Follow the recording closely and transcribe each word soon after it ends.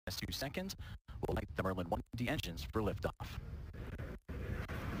last 2 seconds, we'll light the Merlin 1D engines for liftoff.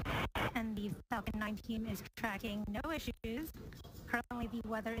 And the Falcon 9 team is tracking no issues. Currently the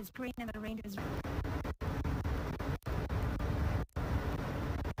weather is green and the range is...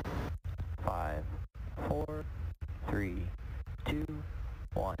 5, 4, 3, 2,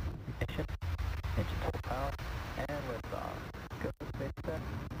 1. Ignition. Engine full power. And liftoff. Go SpaceX.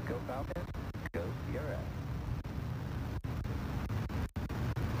 Go Falcon. Go CRS.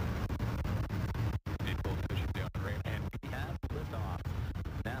 Vehicle pushing down ramp, and we have liftoff.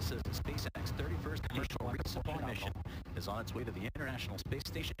 NASA's SpaceX 31st commercial resupply mission is on its way to the International Space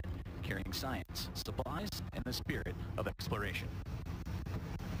Station, carrying science, supplies, and the spirit of exploration.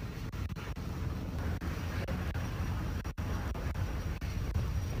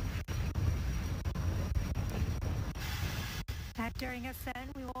 During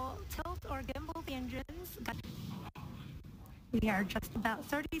ascent, we will tilt or gimbal the engines. We are just about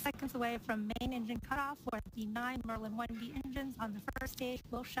 30 seconds away from main engine cutoff, where the 9 Merlin 1D engines on the first stage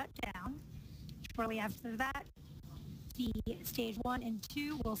will shut down. Shortly after that, the stage 1 and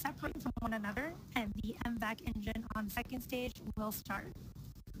 2 will separate from one another, and the MVAC engine on the second stage will start.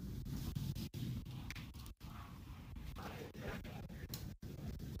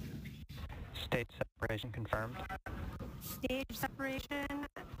 Stage separation confirmed. Stage separation.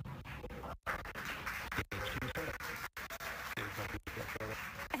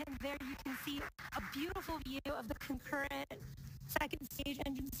 And there you can see a beautiful view of the concurrent second stage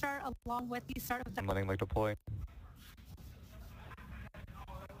engine start along with the start of the... Letting leg deploy.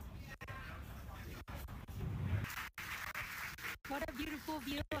 What a beautiful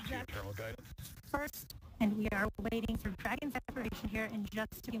view of that first. And we are waiting for Dragon separation here in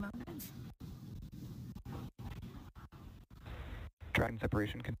just a few moments. Dragon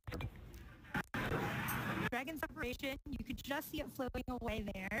separation confirmed. Dragon separation, you could just see it floating away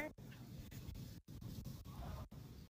there.